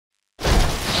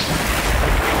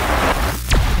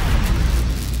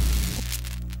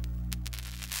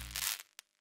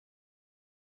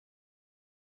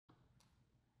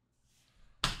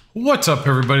What's up,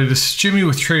 everybody? This is Jimmy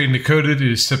with Trading Decoded. It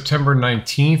is September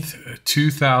 19th,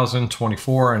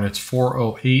 2024, and it's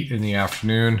 4:08 in the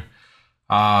afternoon.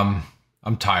 I'm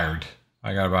tired.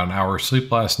 I got about an hour of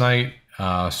sleep last night,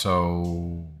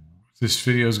 so this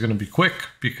video is going to be quick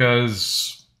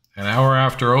because an hour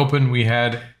after open, we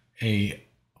had a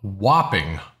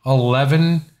whopping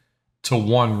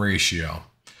 11-to-1 ratio.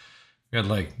 We had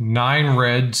like 9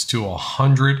 reds to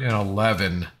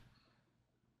 111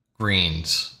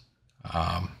 greens.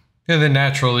 And then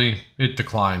naturally it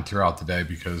declined throughout the day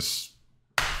because,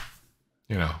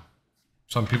 you know,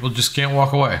 some people just can't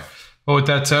walk away. But with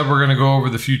that said, we're going to go over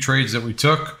the few trades that we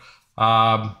took.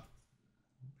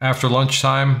 After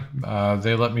lunchtime,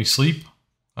 they let me sleep.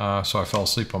 So I fell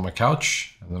asleep on my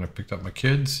couch, and then I picked up my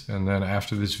kids. And then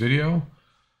after this video,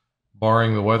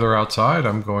 barring the weather outside,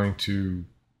 I'm going to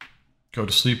go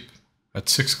to sleep at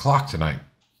 6 o'clock tonight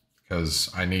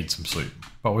because I need some sleep.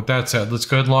 But with that said, let's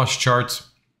go ahead and launch charts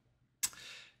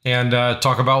and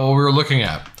talk about what we were looking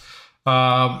at.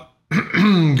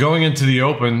 Going into the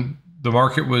open, the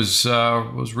market was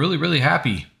really, really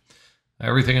happy.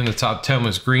 Everything in the top 10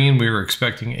 was green. We were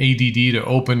expecting ADD to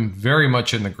open very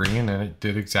much in the green, and it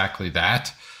did exactly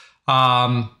that.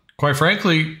 Quite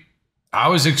frankly, I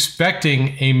was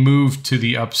expecting a move to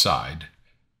the upside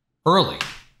early,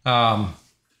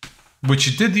 which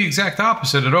it did the exact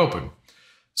opposite at open.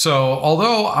 So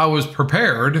although I was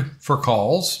prepared for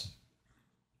calls,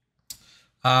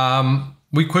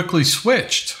 we quickly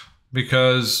switched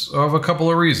because of a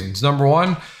couple of reasons. Number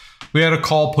one, we had a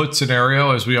call put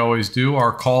scenario, as we always do.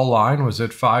 Our call line was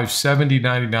at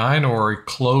 570.99 or a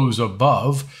close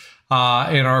above.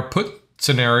 And our put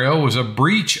scenario was a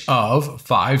breach of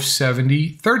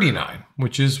 570.39,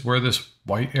 which is where this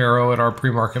white arrow at our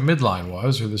pre-market midline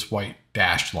was, or this white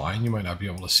dashed line. You might not be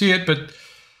able to see it, but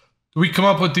we come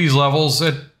up with these levels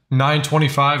at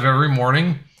 9:25 every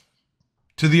morning.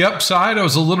 To the upside, I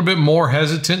was a little bit more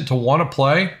hesitant to want to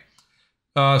play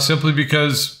simply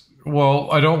because,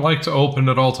 well, I don't like to open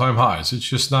at all-time highs. It's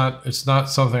just not, it's not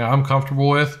something I'm comfortable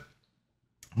with.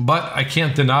 But I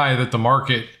can't deny that the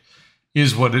market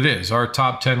is what it is. Our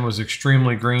top 10 was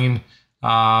extremely green,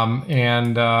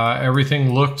 and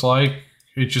everything looked like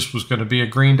it just was going to be a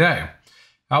green day.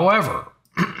 However,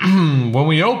 when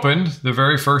we opened, the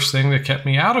very first thing that kept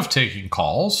me out of taking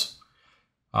calls,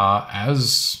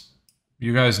 as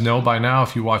you guys know by now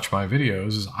if you watch my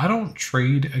videos, is I don't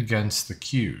trade against the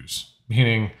Qs,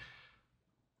 meaning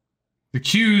the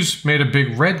Qs made a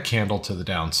big red candle to the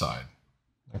downside,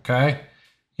 okay?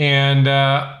 And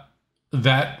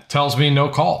that tells me no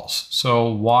calls. So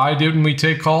why didn't we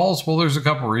take calls? Well, there's a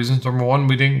couple reasons. Number one,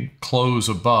 we didn't close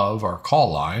above our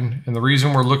call line. And the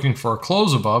reason we're looking for a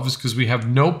close above is because we have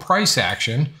no price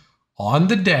action on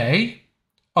the day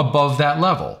above that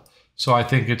level. So I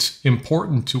think it's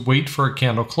important to wait for a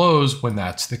candle close when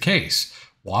that's the case.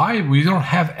 Why? We don't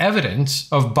have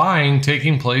evidence of buying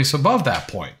taking place above that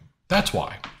point. That's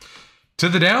why. To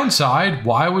the downside,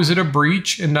 why was it a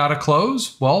breach and not a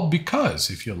close? Well, because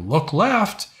if you look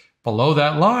left below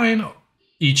that line,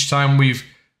 each time we've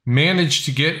managed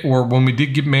to get, or when we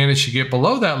did manage to get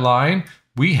below that line,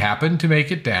 we happened to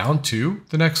make it down to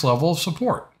the next level of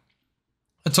support.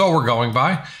 That's all we're going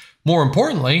by. More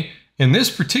importantly, in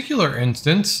this particular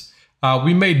instance,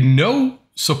 we made no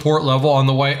support level on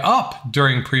the way up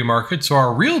during pre-market. So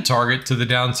our real target to the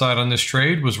downside on this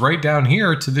trade was right down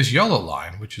here to this yellow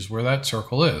line, which is where that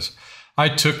circle is. I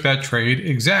took that trade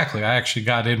exactly. I actually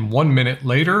got in 1 minute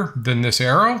later than this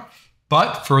arrow.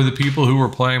 But for the people who were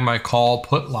playing my call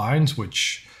put lines,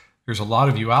 which there's a lot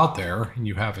of you out there and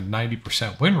you have a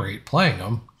 90% win rate playing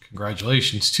them,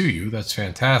 congratulations to you. That's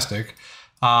fantastic.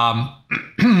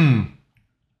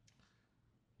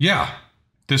 Yeah,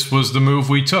 this was the move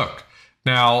we took.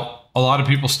 Now, a lot of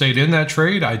people stayed in that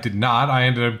trade. I did not. I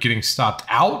ended up getting stopped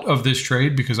out of this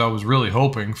trade because I was really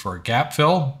hoping for a gap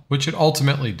fill, which it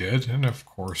ultimately did. And of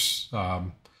course,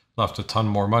 left a ton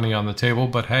more money on the table.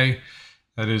 But hey,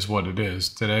 that is what it is.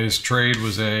 Today's trade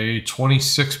was a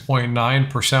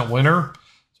 26.9% winner.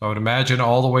 So I would imagine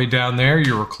all the way down there,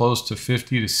 you were close to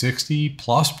 50 to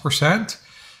 60+%.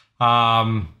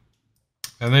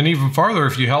 And then even farther,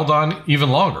 if you held on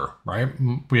even longer, right?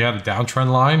 We had a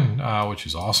downtrend line, which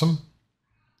is awesome.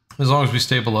 As long as we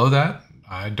stay below that,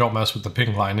 I don't mess with the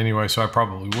pink line anyway, so I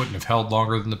probably wouldn't have held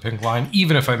longer than the pink line,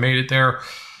 even if I made it there.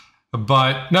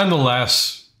 But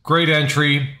nonetheless, great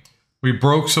entry. We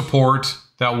broke support.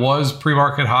 That was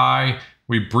pre-market high.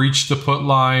 We breached the put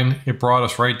line. It brought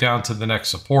us right down to the next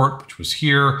support, which was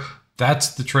here.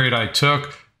 That's the trade I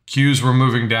took. Qs were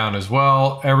moving down as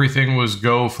well. Everything was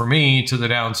go for me to the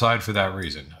downside for that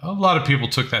reason. A lot of people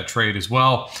took that trade as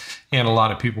well, and a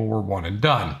lot of people were one and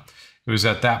done. It was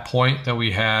at that point that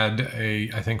we had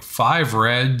I think 5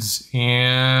 reds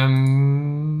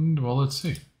and, well, let's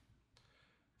see.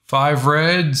 5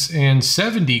 reds and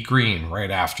 70 green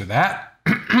right after that.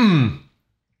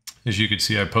 As you can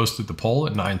see, I posted the poll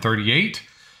at 9:38.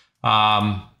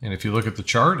 And if you look at the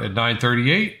chart at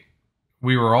 9:38,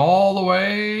 we were all the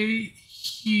way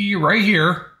here, right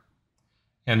here.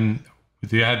 And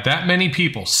we had that many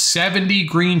people, 70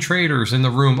 green traders in the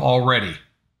room already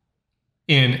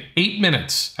in 8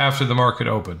 minutes after the market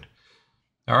opened.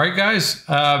 All right, guys,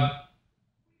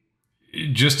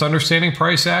 just understanding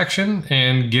price action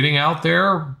and getting out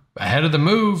there ahead of the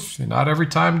move. Not every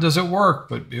time does it work,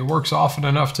 but it works often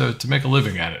enough to make a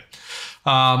living at it.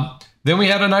 Then we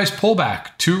had a nice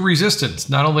pullback to resistance,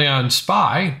 not only on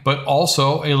SPY, but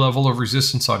also a level of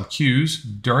resistance on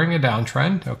Qs during a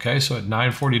downtrend. Okay, so at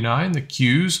 9:49, the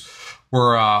Qs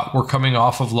were coming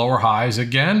off of lower highs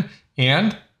again,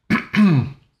 and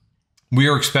we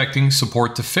are expecting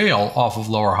support to fail off of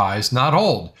lower highs, not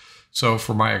hold. So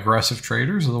for my aggressive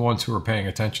traders, are the ones who are paying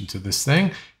attention to this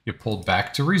thing, you pulled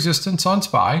back to resistance on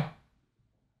SPY,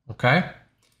 okay?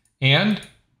 And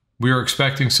we are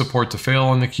expecting support to fail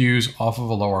on the Qs off of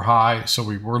a lower high. So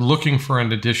we were looking for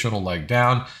an additional leg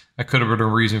down. That could have been a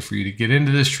reason for you to get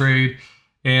into this trade.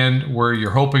 And where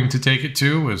you're hoping to take it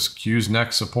to is Q's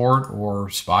next support or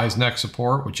SPY's next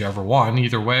support, whichever one.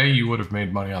 Either way, you would have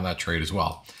made money on that trade as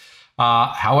well.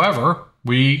 However,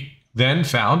 we then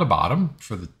found a bottom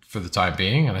for the time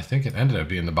being, and I think it ended up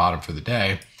being the bottom for the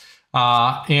day,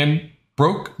 and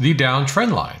broke the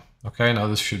downtrend line. Okay, now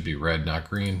this should be red, not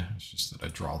green. It's just that I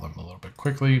draw them a little bit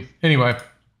quickly. Anyway,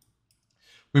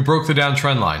 we broke the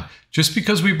downtrend line. Just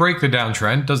because we break the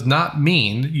downtrend does not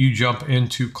mean you jump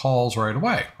into calls right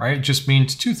away, right? It just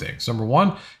means 2 things. Number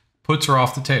 1, puts are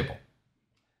off the table.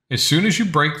 As soon as you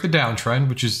break the downtrend,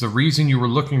 which is the reason you were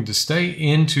looking to stay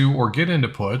into or get into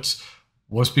puts,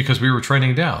 was because we were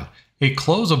trending down. A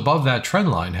close above that trend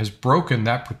line has broken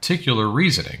that particular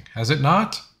reasoning, has it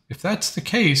not? If that's the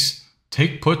case,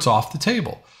 take puts off the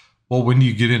table. Well, when do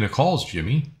you get into calls,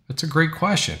 Jimmy? That's a great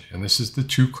question. And this is the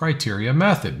 2 criteria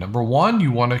method. Number 1,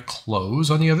 you want to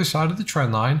close on the other side of the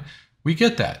trend line. We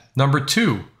get that. Number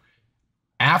 2,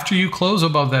 after you close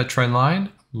above that trend line,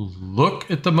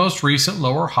 look at the most recent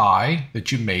lower high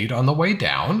that you made on the way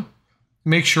down.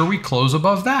 Make sure we close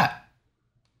above that.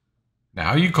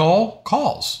 Now you call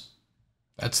calls.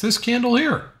 That's this candle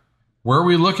here. Where are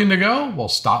we looking to go? Well,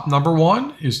 stop number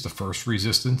 1 is the first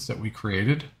resistance that we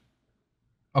created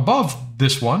above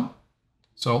this one.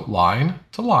 So line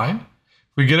to line.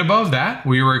 If we get above that,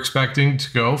 we were expecting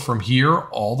to go from here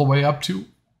all the way up to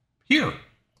here.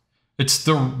 It's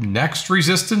the next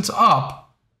resistance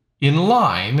up in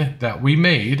line that we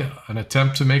made an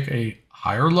attempt to make a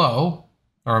higher low,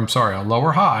 or I'm sorry, a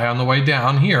lower high on the way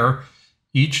down here.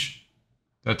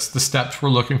 That's the steps we're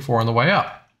looking for on the way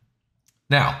up.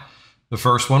 Now, the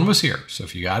first one was here. So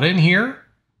if you got in here,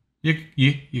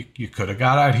 you could have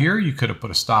got out here. You could have put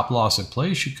a stop loss in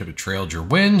place. You could have trailed your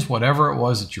wins, whatever it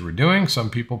was that you were doing. Some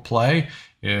people play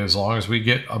as long as we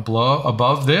get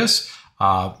above this.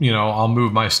 I'll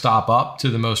move my stop up to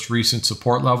the most recent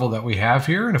support level that we have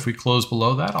here. And if we close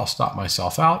below that, I'll stop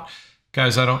myself out.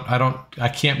 Guys,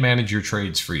 I can't manage your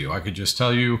trades for you. I could just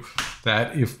tell you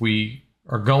that if we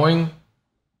are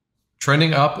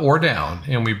trending up or down,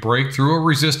 and we break through a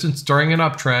resistance during an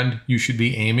uptrend, you should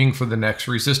be aiming for the next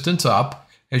resistance up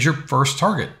as your first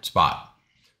target spot.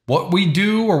 What we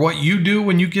do or what you do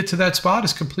when you get to that spot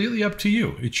is completely up to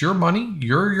you. It's your money.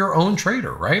 You're your own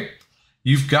trader, right?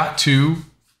 You've got to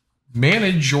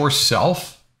manage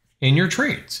yourself in your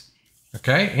trades,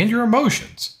 okay? And your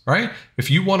emotions, right?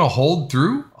 If you want to hold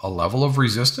through a level of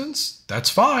resistance, that's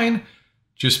fine.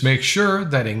 Just make sure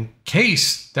that in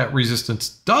case that resistance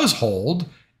does hold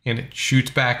and it shoots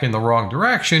back in the wrong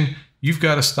direction, you've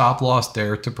got a stop loss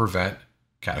there to prevent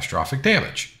catastrophic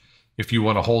damage. If you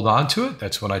want to hold on to it,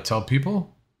 that's when I tell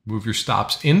people, move your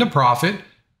stops into profit,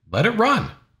 let it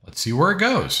run. Let's see where it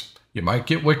goes. You might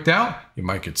get wicked out. You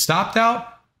might get stopped out.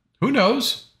 Who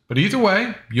knows? But either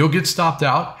way, you'll get stopped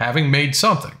out having made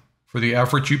something for the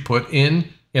effort you put in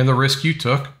and the risk you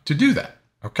took to do that,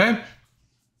 okay?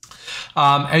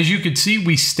 As you can see,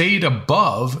 we stayed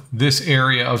above this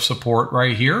area of support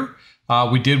right here.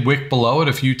 We did wick below it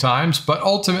a few times, but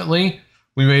ultimately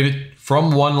we made it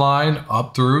from one line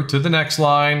up through to the next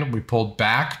line. We pulled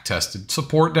back, tested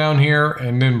support down here,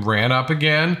 and then ran up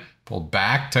again, pulled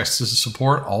back, tested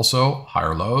support, also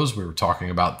higher lows. We were talking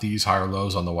about these higher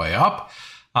lows on the way up.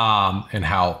 and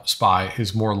how SPY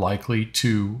is more likely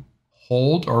to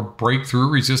hold or break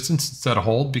through resistance instead of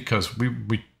hold, because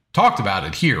we talked about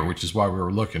it here, which is why we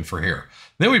were looking for here.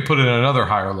 Then we put in another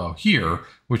higher low here,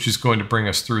 which is going to bring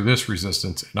us through this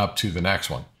resistance and up to the next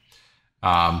one.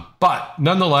 But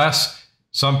nonetheless,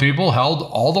 some people held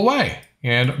all the way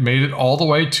and made it all the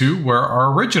way to where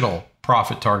our original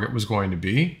profit target was going to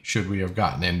be, should we have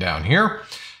gotten in down here.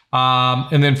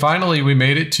 And then finally, we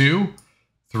made it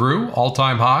through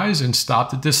all-time highs and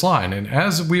stopped at this line. And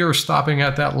as we are stopping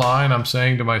at that line, I'm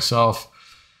saying to myself,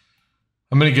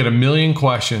 I'm going to get a million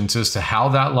questions as to how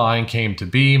that line came to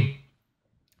be.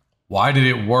 Why did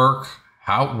it work?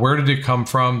 Where did it come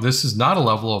from? This is not a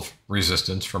level of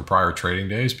resistance from prior trading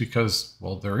days because,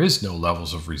 well, there is no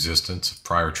levels of resistance of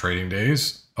prior trading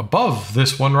days above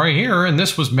this one right here. And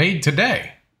this was made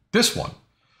today. This one.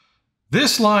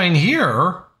 This line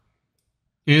here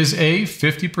is a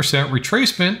 50%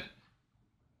 retracement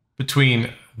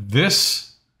between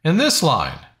this and this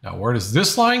line. Now, where does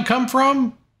this line come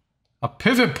from? A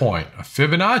pivot point, a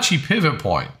Fibonacci pivot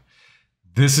point.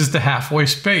 This is the halfway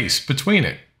space between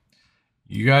it.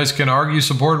 You guys can argue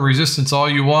support and resistance all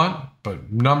you want,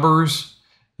 but numbers,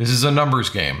 this is a numbers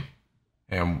game.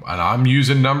 And I'm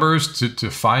using numbers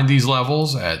to find these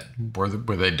levels at where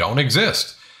they don't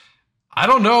exist. I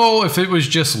don't know if it was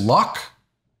just luck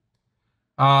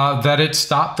that it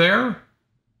stopped there.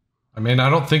 I mean,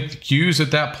 I don't think the Qs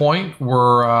at that point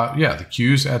were, the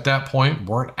Qs at that point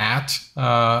weren't at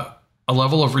a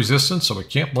level of resistance, so we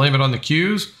can't blame it on the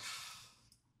Qs.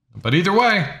 But either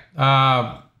way,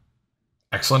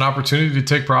 excellent opportunity to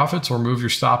take profits or move your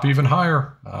stop even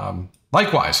higher.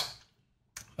 Likewise,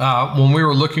 when we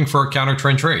were looking for a counter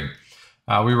trend trade,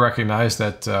 we recognized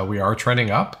that we are trending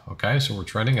up. Okay, so we're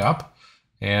trending up,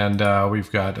 and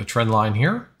we've got a trend line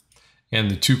here. And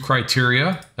the two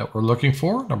criteria that we're looking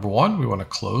for: number one, we want to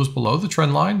close below the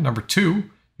trend line. Number two,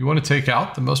 you want to take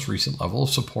out the most recent level of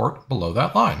support below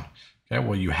that line. Okay,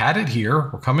 well, you had it here.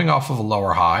 We're coming off of a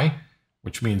lower high,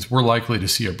 which means we're likely to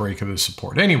see a break of the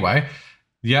support anyway.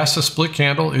 Yes, a split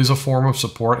candle is a form of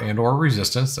support and or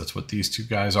resistance. That's what these two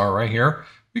guys are right here.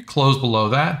 We close below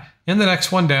that, and the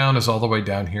next one down is all the way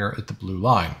down here at the blue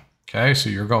line. Okay, so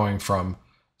you're going from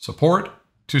support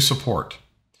to support.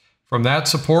 From that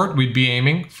support, we'd be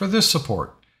aiming for this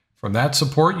support. From that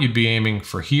support, you'd be aiming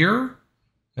for here,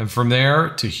 and from there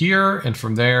to here, and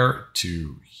from there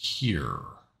to here.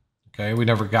 Okay, we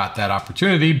never got that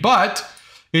opportunity, but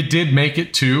it did make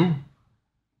it to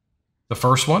the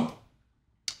first one,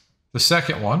 the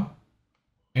second one,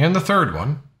 and the third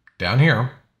one down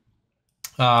here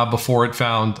before it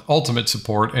found ultimate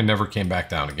support and never came back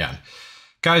down again.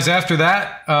 Guys, after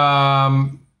that,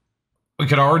 we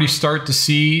could already start to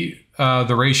see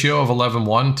the ratio of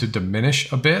 11:1 to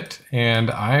diminish a bit. And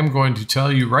I'm going to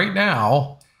tell you right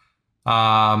now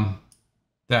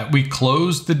that we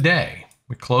closed the day.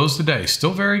 We closed the day.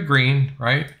 Still very green,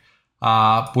 right?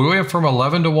 We went from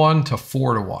 11:1 to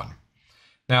 4:1.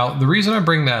 Now, the reason I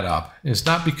bring that up is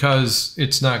not because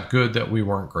it's not good that we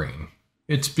weren't green.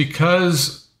 It's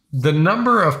because the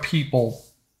number of people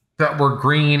that were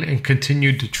green and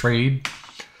continued to trade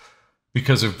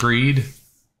because of greed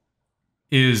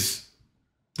is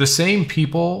the same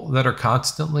people that are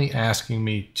constantly asking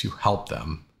me to help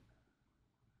them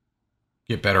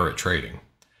get better at trading.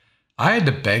 I had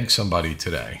to beg somebody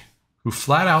today who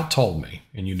flat out told me,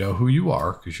 and you know who you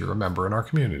are because you're a member in our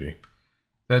community,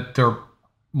 that they're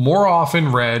more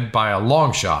often red by a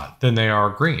long shot than they are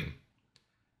green.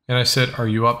 And I said, "Are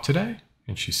you up today?"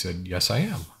 And she said, "Yes, I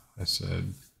am." I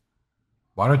said,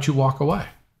 "Why don't you walk away?"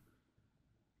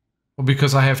 "Well,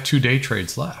 because I have 2 day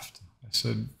trades left." I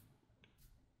said,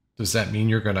 "Does that mean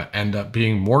you're going to end up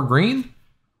being more green?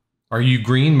 Are you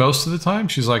green most of the time?"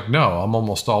 She's like, "No, I'm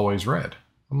almost always red."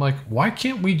 I'm like, why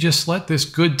can't we just let this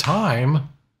good time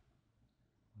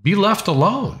be left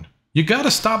alone? You got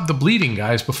to stop the bleeding,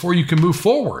 guys, before you can move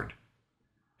forward.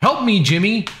 Help me,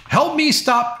 Jimmy. Help me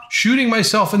stop shooting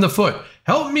myself in the foot.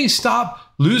 Help me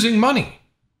stop losing money.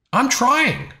 I'm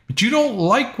trying, but you don't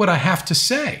like what I have to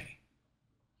say.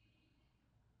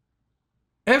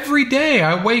 Every day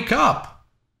I wake up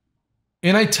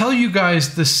and I tell you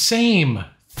guys the same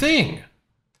thing.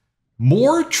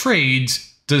 More trades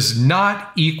does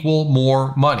not equal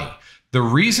more money. The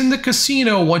reason the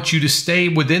casino wants you to stay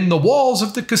within the walls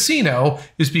of the casino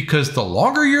is because the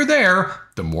longer you're there,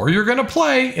 the more you're going to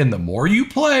play, and the more you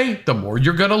play, the more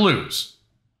you're going to lose.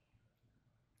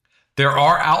 There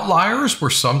are outliers where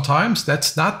sometimes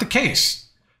that's not the case,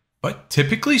 but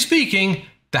typically speaking,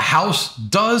 the house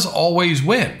does always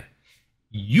win.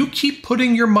 You keep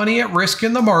putting your money at risk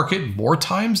in the market more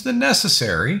times than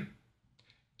necessary,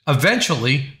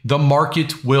 Eventually, the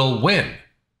market will win.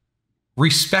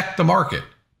 Respect the market.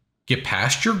 Get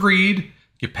past your greed.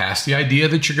 Get past the idea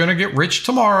that you're going to get rich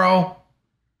tomorrow.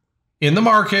 In the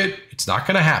market, it's not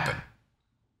going to happen.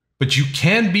 But you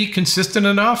can be consistent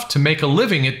enough to make a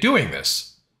living at doing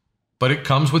this. But it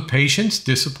comes with patience,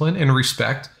 discipline, and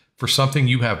respect for something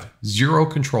you have zero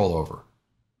control over.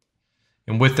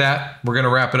 And with that, we're going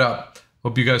to wrap it up.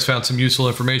 Hope you guys found some useful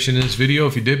information in this video.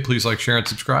 If you did, please like, share, and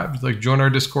subscribe. If you'd like to join our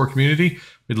Discord community,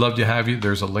 we'd love to have you.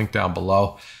 There's a link down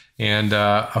below. And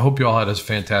I hope you all had a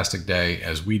fantastic day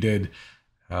as we did.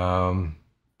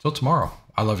 Till tomorrow.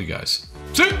 I love you guys.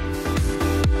 See ya!